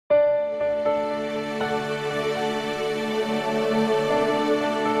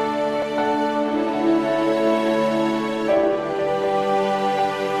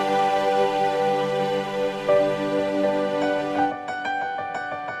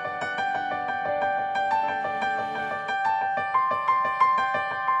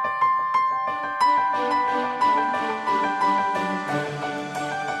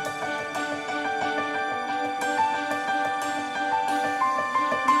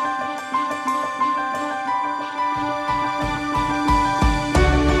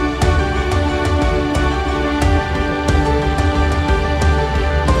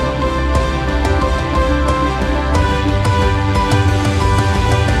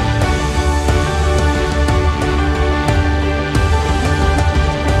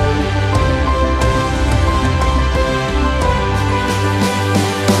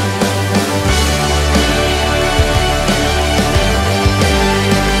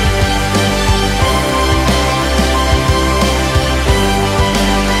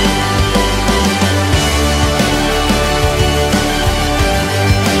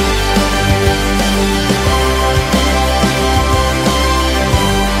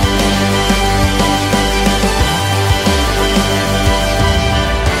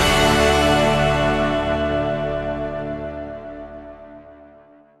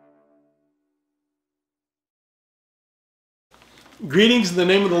Greetings in the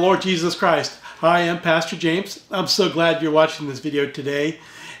name of the Lord Jesus Christ. Hi, I'm Pastor James. I'm so glad you're watching this video today,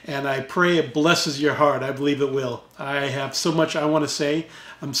 and I pray it blesses your heart. I believe it will. I have so much I want to say.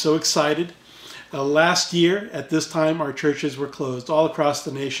 I'm so excited. Last year at this time our churches were closed. All across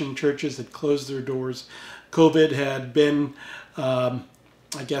the nation, churches had closed their doors. COVID had been, I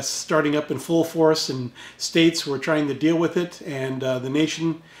guess, starting up in full force, and states were trying to deal with it, and the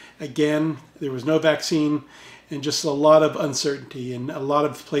nation, again, there was no vaccine, and just a lot of uncertainty, and a lot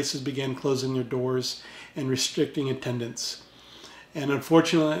of places began closing their doors and restricting attendance. And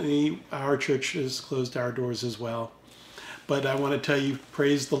unfortunately, our church has closed our doors as well. But I want to tell you,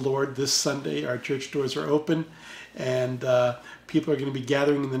 praise the Lord, this Sunday our church doors are open, and people are going to be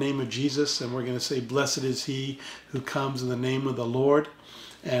gathering in the name of Jesus, and we're going to say, blessed is he who comes in the name of the Lord.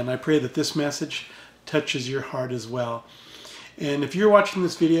 And I pray that this message touches your heart as well. And if you're watching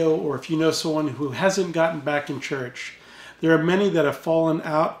this video, or if you know someone who hasn't gotten back in church, there are many that have fallen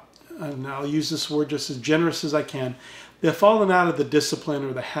out, and I'll use this word just as generous as I can. They've fallen out of the discipline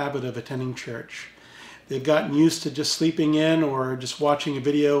or the habit of attending church. They've gotten used to just sleeping in or just watching a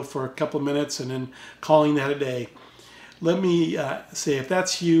video for a couple of minutes and then calling that a day. Let me say, if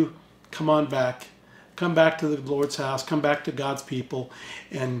that's you, come on back. Come back to the Lord's house. Come back to God's people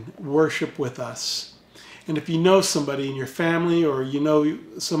and worship with us. And if you know somebody in your family, or you know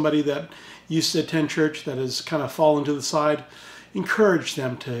somebody that used to attend church that has kind of fallen to the side, encourage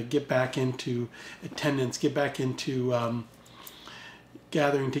them to get back into attendance, get back into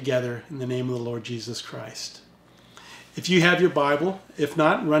gathering together in the name of the Lord Jesus Christ. If you have your Bible, if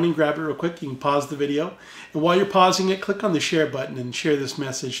not, run and grab it real quick. You can pause the video. And while you're pausing it, click on the share button and share this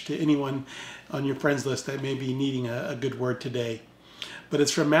message to anyone on your friends list that may be needing a good word today. But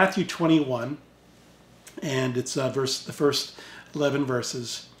it's from Matthew 21. And it's the first 11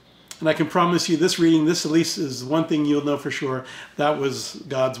 verses. And I can promise you this reading, this at least is one thing you'll know for sure, that was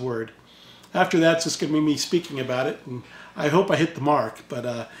God's word. After that, it's just going to be me speaking about it, and I hope I hit the mark, but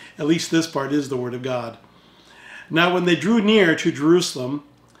at least this part is the word of God. Now when they drew near to Jerusalem,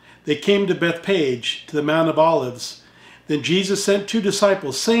 they came to Bethphage, to the Mount of Olives. Then Jesus sent 2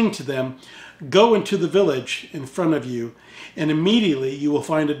 disciples, saying to them, go into the village in front of you, and immediately you will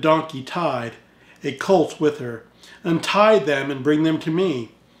find a donkey tied, a colt with her. Untie them and bring them to me.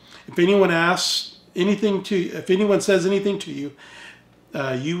 If anyone says anything to you,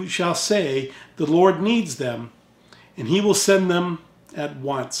 you shall say, the Lord needs them, and he will send them at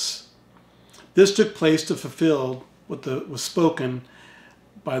once. This took place to fulfill what was spoken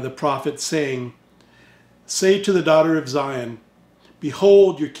by the prophet, saying, say to the daughter of Zion,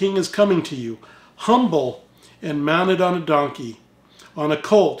 behold, your king is coming to you, humble and mounted on a donkey, on a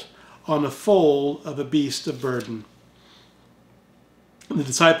colt, on a foal of a beast of burden. And the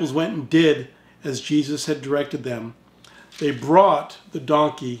disciples went and did as Jesus had directed them. They brought the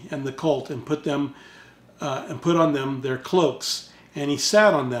donkey and the colt and put on them their cloaks, and he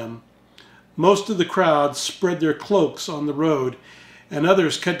sat on them. Most of the crowd spread their cloaks on the road, and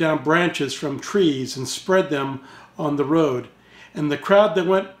others cut down branches from trees and spread them on the road. And the crowd that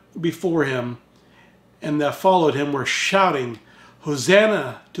went before him and that followed him were shouting,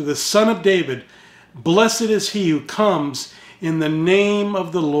 Hosanna to the Son of David. Blessed is he who comes in the name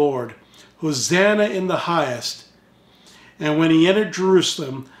of the Lord. Hosanna in the highest. And when he entered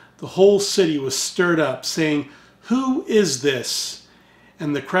Jerusalem, the whole city was stirred up, saying, who is this?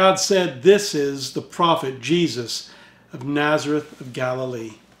 And the crowd said, this is the prophet Jesus of Nazareth of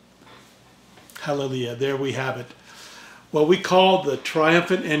Galilee. Hallelujah. There we have it. What we call the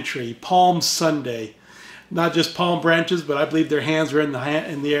Triumphant Entry, Palm Sunday. Not just palm branches, but I believe their hands were in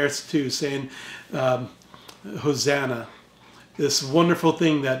the air too, saying, Hosanna. This wonderful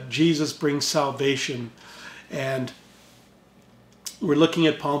thing that Jesus brings salvation. And we're looking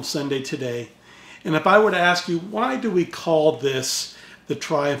at Palm Sunday today. And if I were to ask you, why do we call this the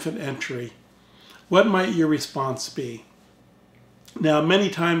Triumphant Entry? What might your response be? Now, many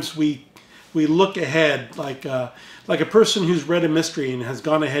times we look ahead like a person who's read a mystery and has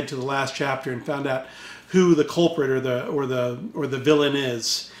gone ahead to the last chapter and found out who the culprit or the villain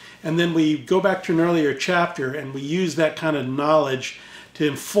is. And then we go back to an earlier chapter and we use that kind of knowledge to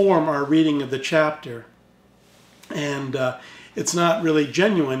inform our reading of the chapter. And it's not really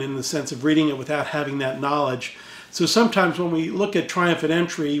genuine in the sense of reading it without having that knowledge. So sometimes when we look at Triumphant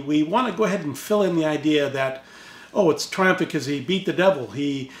Entry, we want to go ahead and fill in the idea that, oh, it's triumphant because he beat the devil.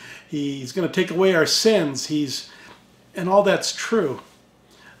 He's going to take away our sins. And all that's true.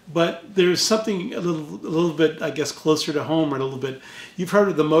 But there's something a little bit, I guess, closer to home, or a little bit. You've heard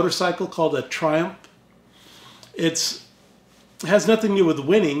of the motorcycle called a Triumph. It has nothing to do with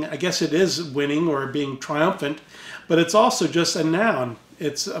winning. I guess it is winning or being triumphant, but it's also just a noun.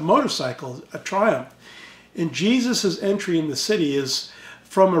 It's a motorcycle, a triumph. And Jesus' entry in the city is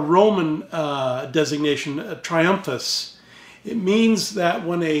from a Roman designation, triumphus. It means that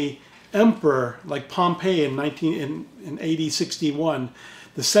when a emperor like Pompey in AD 61,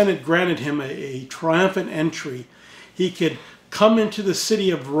 the Senate granted him a triumphant entry, he could come into the city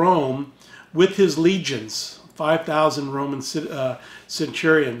of Rome with his legions, 5,000 Roman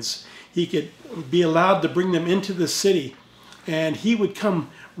centurions. He could be allowed to bring them into the city, and he would come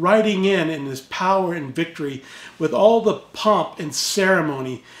riding in his power and victory with all the pomp and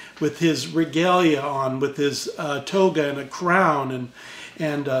ceremony, with his regalia on, with his toga and a crown,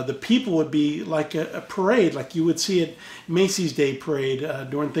 and the people would be like a parade, like you would see at Macy's Day Parade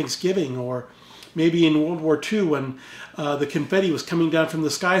during Thanksgiving, or maybe in World War II when the confetti was coming down from the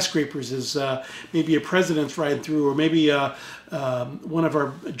skyscrapers as maybe a president's riding through, or maybe one of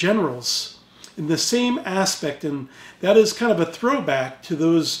our generals. In the same aspect, and that is kind of a throwback to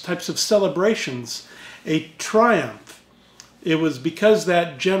those types of celebrations, a triumph. It was because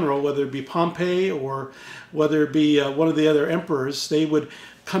that general, whether it be Pompey or whether it be one of the other emperors, they would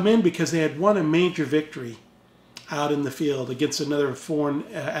come in because they had won a major victory out in the field against another foreign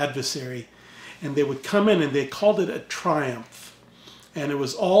adversary. And they would come in and they called it a triumph. And it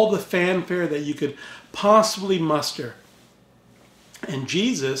was all the fanfare that you could possibly muster. And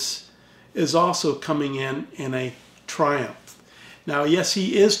Jesus is also coming in a triumph. Now, yes,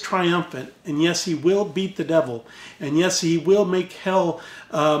 he is triumphant, and yes, he will beat the devil, and yes, he will make hell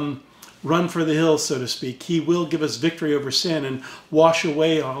run for the hills, so to speak. He will give us victory over sin and wash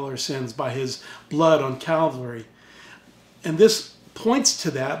away all our sins by his blood on Calvary. And this points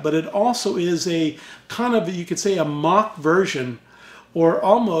to that, but it also is a kind of, you could say, a mock version, or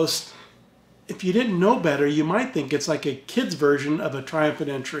almost, if you didn't know better, you might think it's like a kid's version of a triumphant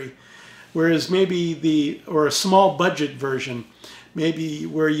entry. Whereas maybe or a small budget version, maybe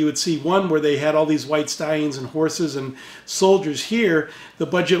where you would see one where they had all these white stallions and horses and soldiers. Here, the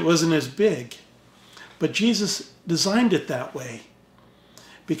budget wasn't as big. But Jesus designed it that way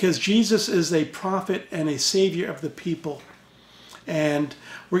because Jesus is a prophet and a savior of the people. And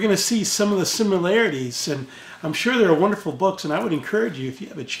we're going to see some of the similarities, and I'm sure there are wonderful books, and I would encourage you, if you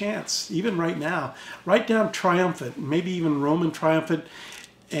have a chance, even right now, write down triumphant, maybe even Roman triumphant,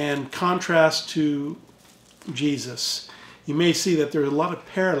 and contrast to Jesus. You may see that there are a lot of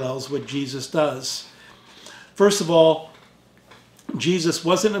parallels with what Jesus does. First of all, Jesus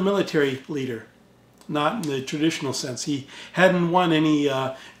wasn't a military leader, not in the traditional sense. He hadn't won any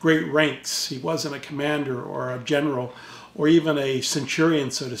great ranks. He wasn't a commander or a general or even a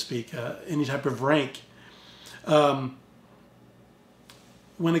centurion, so to speak, any type of rank. When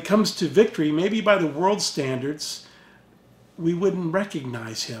it comes to victory, maybe by the world standards, we wouldn't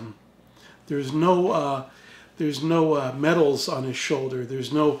recognize him. There's no medals on his shoulder.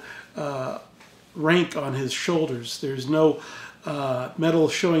 There's no rank on his shoulders. There's no medal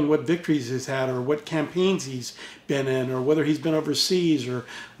showing what victories he's had or what campaigns he's been in or whether he's been overseas or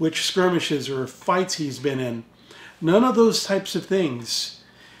which skirmishes or fights he's been in. None of those types of things.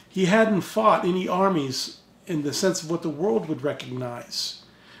 He hadn't fought any armies in the sense of what the world would recognize,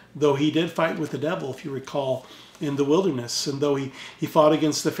 though he did fight with the devil, if you recall, in the wilderness, and though he fought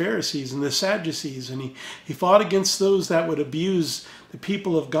against the Pharisees and the Sadducees, and he fought against those that would abuse the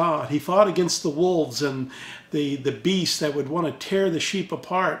people of God. He fought against the wolves and the beasts that would want to tear the sheep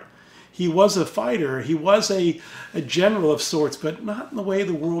apart. He was a fighter. He was a general of sorts, but not in the way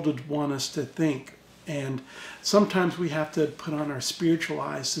the world would want us to think. And sometimes we have to put on our spiritual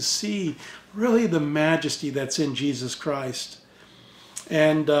eyes to see really the majesty that's in Jesus Christ.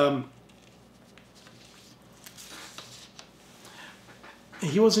 And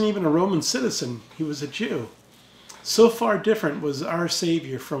he wasn't even a Roman citizen. He was a Jew. So far different was our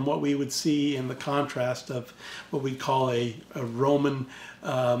Savior from what we would see in the contrast of what we call a Roman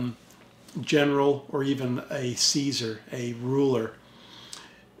general or even a Caesar, a ruler.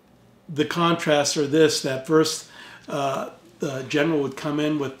 The contrasts are this, that first the general would come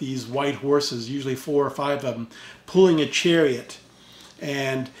in with these white horses, usually 4 or 5 of them, pulling a chariot.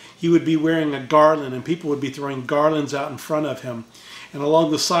 And he would be wearing a garland, and people would be throwing garlands out in front of him. And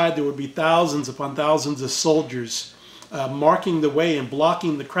along the side there would be thousands upon thousands of soldiers marking the way and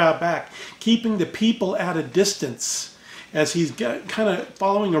blocking the crowd back, keeping the people at a distance as he's kind of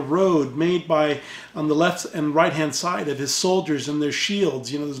following a road made by, on the left and right hand side of his soldiers and their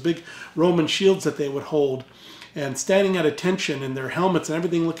shields, you know, those big Roman shields that they would hold, and standing at attention in their helmets and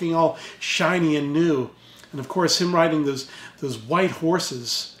everything looking all shiny and new. And of course him riding those white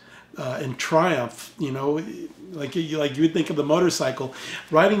horses in triumph, you know, like you would think of the motorcycle,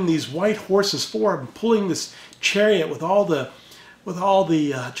 riding these white horses forward and pulling this chariot with all the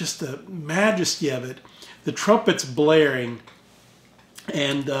just the majesty of it, the trumpets blaring,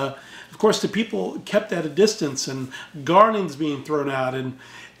 and of course the people kept at a distance, and garlands being thrown out,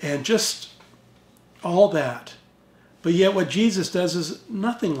 and just all that. But yet what Jesus does is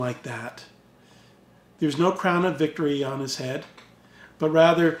nothing like that. There's no crown of victory on his head, but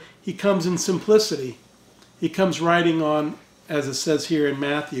rather he comes in simplicity. He comes riding on, as it says here in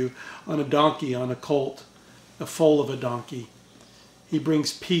Matthew, on a donkey, on a colt, the foal of a donkey. He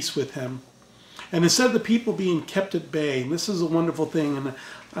brings peace with him. And instead of the people being kept at bay, and this is a wonderful thing, and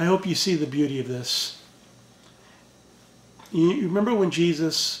I hope you see the beauty of this. You remember when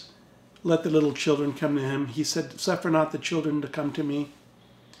Jesus let the little children come to him? He said, "Suffer not the children to come to me."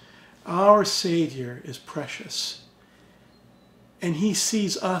 Our Savior is precious, and he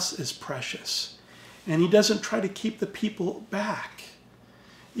sees us as precious, and he doesn't try to keep the people back.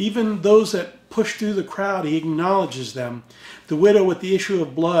 Even those that push through the crowd, he acknowledges them. The widow with the issue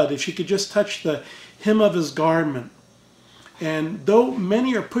of blood, if she could just touch the hem of his garment. And though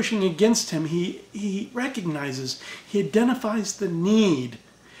many are pushing against him, he recognizes, he identifies the need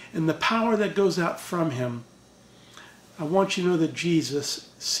and the power that goes out from him. I want you to know that Jesus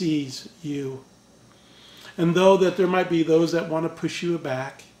sees you. And though that there might be those that want to push you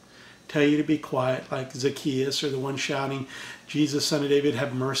back, tell you to be quiet, like Zacchaeus, or the one shouting, "Jesus, Son of David,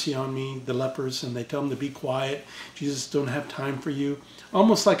 have mercy on me," the lepers, and they tell him to be quiet. Jesus don't have time for you.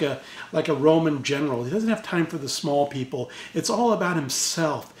 Almost like a Roman general. He doesn't have time for the small people. It's all about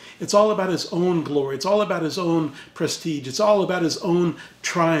himself. It's all about his own glory. It's all about his own prestige. It's all about his own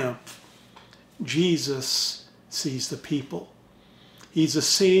triumph. Jesus sees the people. He's a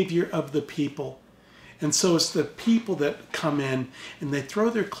savior of the people. And so it's the people that come in and they throw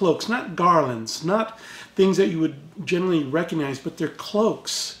their cloaks, not garlands, not things that you would generally recognize, but their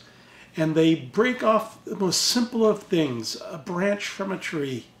cloaks. And they break off the most simple of things, a branch from a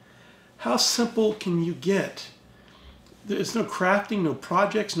tree. How simple can you get? There's no crafting, no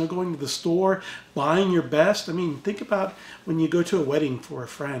projects, no going to the store, buying your best. I mean, think about when you go to a wedding for a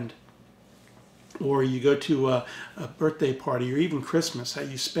friend, or you go to a birthday party, or even Christmas, how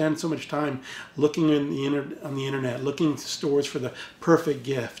you spend so much time looking on the internet, looking to stores for the perfect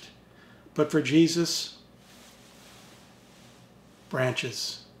gift. But for Jesus,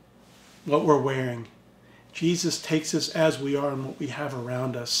 branches, what we're wearing. Jesus takes us as we are and what we have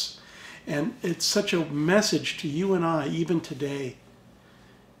around us. And it's such a message to you and I, even today,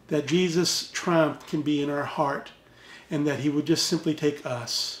 that Jesus' triumph can be in our heart, and that he would just simply take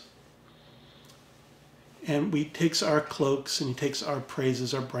us. And he takes our cloaks and he takes our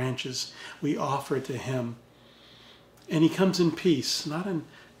praises, our branches. We offer it to him. And he comes in peace, not in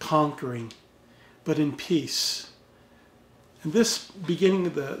conquering, but in peace. And this beginning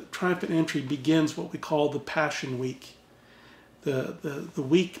of the Triumphant Entry begins what we call the Passion Week, the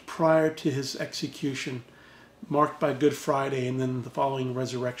week prior to his execution, marked by Good Friday and then the following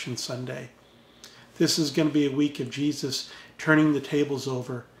Resurrection Sunday. This is going to be a week of Jesus turning the tables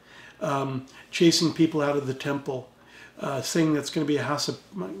over, chasing people out of the temple, saying that's going to be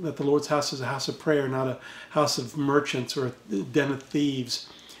that the Lord's house is a house of prayer, not a house of merchants or a den of thieves.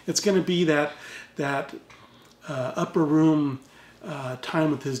 It's going to be that upper room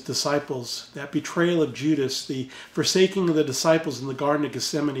time with his disciples, that betrayal of Judas, the forsaking of the disciples in the Garden of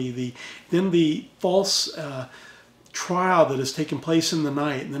Gethsemane, then the false trial that has taken place in the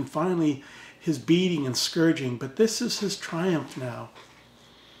night, and then finally his beating and scourging. But this is his triumph now.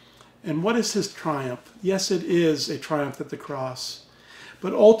 And what is his triumph? Yes, it is a triumph at the cross.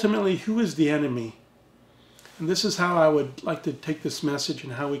 But ultimately, who is the enemy? And this is how I would like to take this message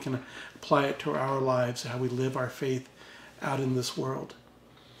and how we can apply it to our lives, how we live our faith out in this world.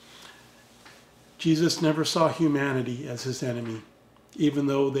 Jesus never saw humanity as his enemy, even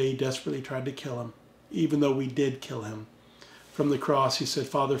though they desperately tried to kill him, even though we did kill him. From the cross, he said,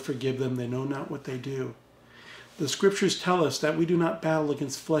 "Father, forgive them. They know not what they do." The scriptures tell us that we do not battle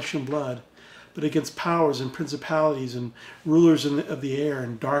against flesh and blood, but against powers and principalities and rulers of the air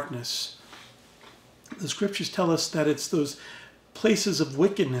and darkness. The scriptures tell us that it's those places of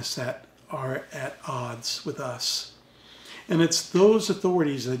wickedness that are at odds with us. And it's those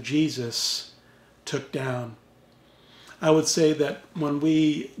authorities that Jesus took down. I would say that when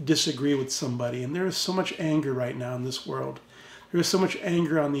we disagree with somebody, and there is so much anger right now in this world, there is so much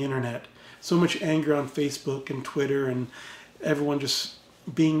anger on the internet, so much anger on Facebook and Twitter, and everyone just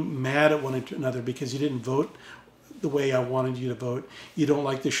being mad at one another because you didn't vote the way I wanted you to vote. You don't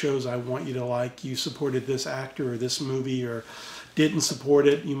like the shows I want you to like. You supported this actor or this movie, or didn't support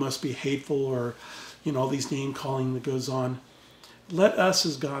it. You must be hateful, or all these name calling that goes on. Let us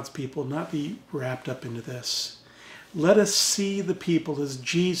as God's people not be wrapped up into this. Let us see the people as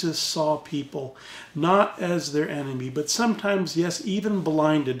Jesus saw people, not as their enemy, but sometimes, yes, even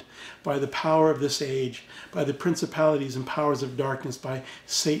blinded by the power of this age, by the principalities and powers of darkness, by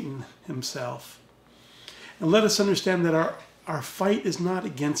Satan himself. And let us understand that our fight is not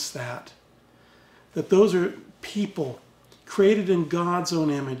against that, that those are people created in God's own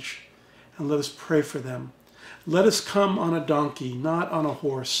image, and let us pray for them. Let us come on a donkey, not on a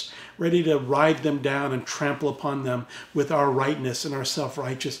horse, ready to ride them down and trample upon them with our rightness and our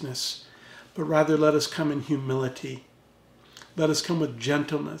self-righteousness, but rather let us come in humility. Let us come with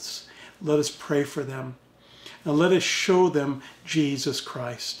gentleness. Let us pray for them, and let us show them Jesus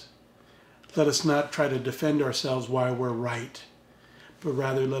Christ. Let us not try to defend ourselves why we're right, but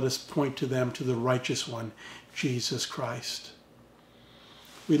rather let us point to them to the righteous one, Jesus Christ.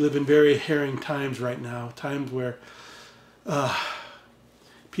 We live in very harrowing times right now, times where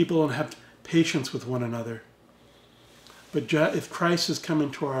people don't have patience with one another. But if Christ has come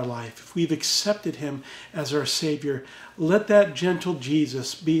into our life, if we've accepted him as our Savior, let that gentle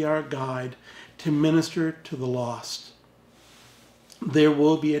Jesus be our guide to minister to the lost. There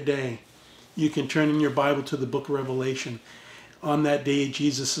will be a day. You can turn in your Bible to the book of Revelation. On that day,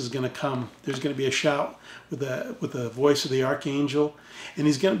 Jesus is going to come. There's going to be a shout with the voice of the archangel, and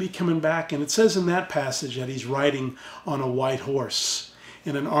he's going to be coming back. And it says in that passage that he's riding on a white horse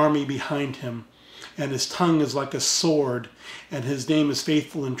and an army behind him, and his tongue is like a sword, and his name is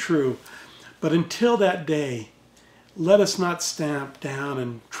Faithful and True. But until that day, let us not stamp down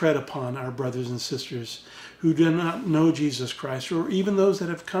and tread upon our brothers and sisters who do not know Jesus Christ, or even those that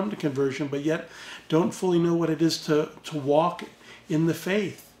have come to conversion but yet don't fully know what it is to walk in the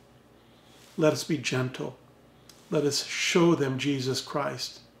faith. Let us be gentle. Let us show them Jesus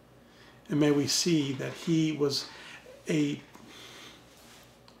Christ. And may we see that he was I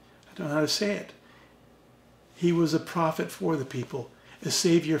don't know how to say it. He was a prophet for the people, a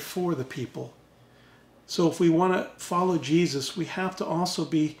savior for the people. So if we want to follow Jesus, we have to also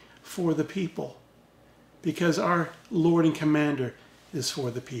be for the people, because our Lord and Commander is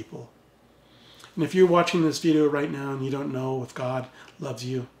for the people. And if you're watching this video right now and you don't know if God loves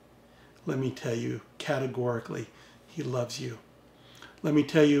you, let me tell you categorically, he loves you. Let me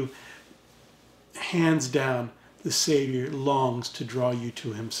tell you, hands down, the Savior longs to draw you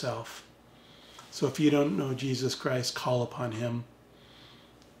to himself. So if you don't know Jesus Christ, call upon him.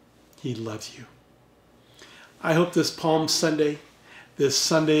 He loves you. I hope this Palm Sunday, this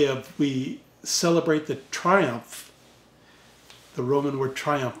Sunday of we celebrate the triumph, the Roman word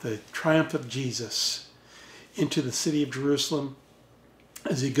triumph, the triumph of Jesus into the city of Jerusalem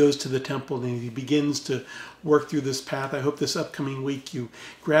as he goes to the temple and he begins to work through this path. I hope this upcoming week you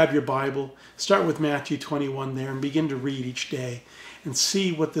grab your Bible, start with Matthew 21 there, and begin to read each day and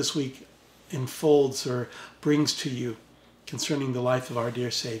see what this week unfolds or brings to you concerning the life of our dear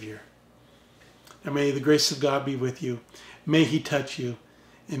Savior. And may the grace of God be with you. May he touch you,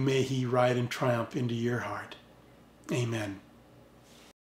 and may he ride in triumph into your heart. Amen.